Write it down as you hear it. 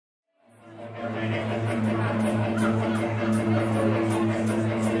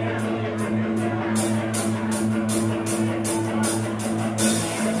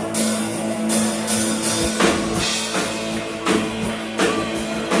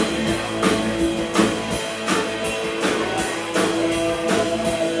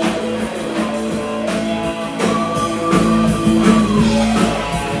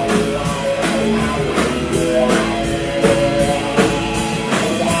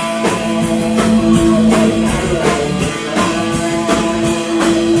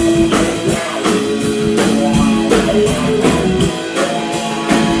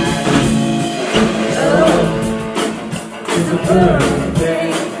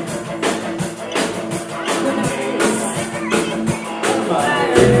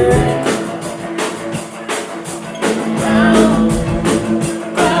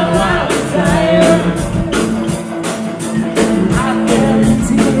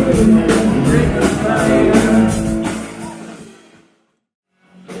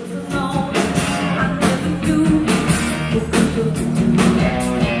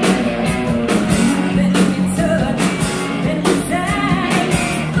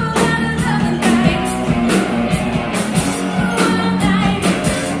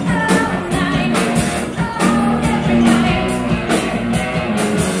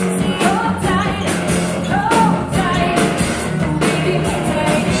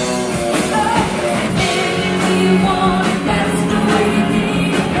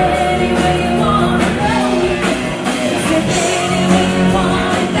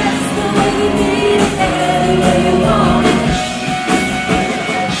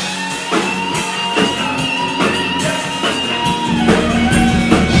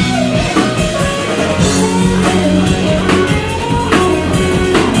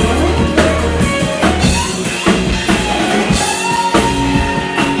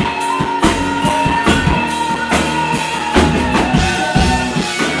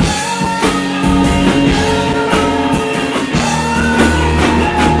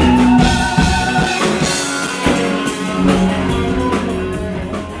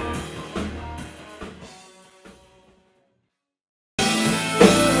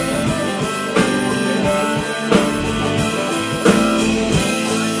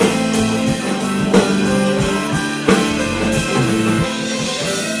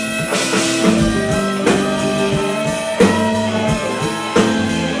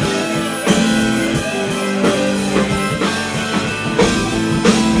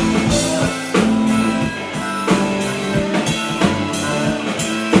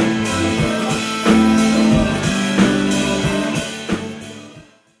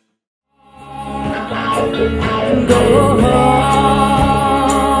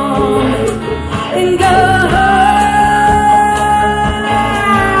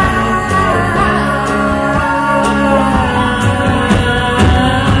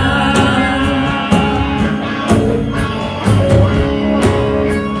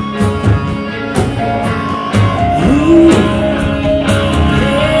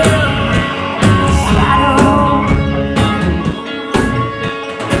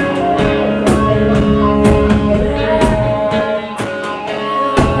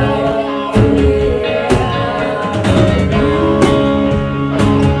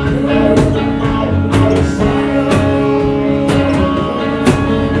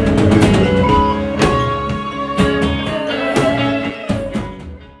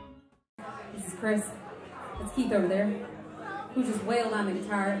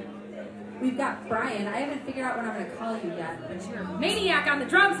start. We've got Brian. I haven't figured out what I'm going to call you yet, but you're a maniac on the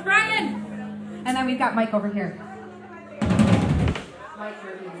drums, Brian! And then we've got Mike over here. Mike,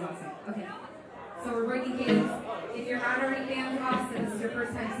 you're doing awesome. Okay. So we're breaking cadence. If you're not already fans of us and this is your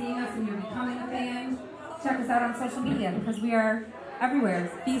first time seeing us and you're becoming a fan, check us out on social media because we are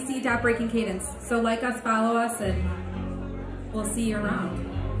everywhere. bc.breakingcadence. So like us, follow us, and we'll see you around.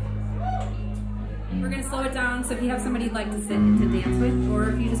 We're going to slow it down, so if you have somebody you'd like to sit to dance with, or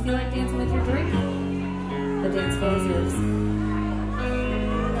if you just feel like dancing with your drink, the dance floor is yours.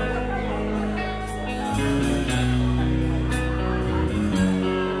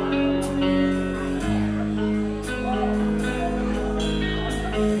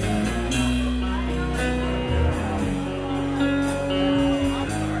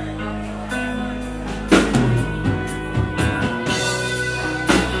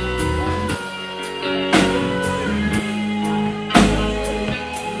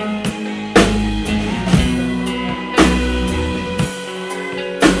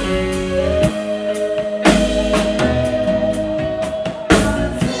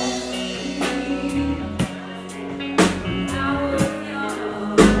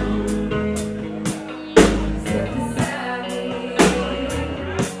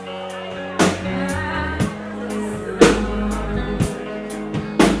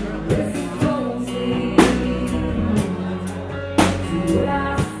 What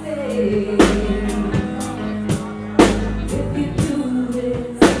I say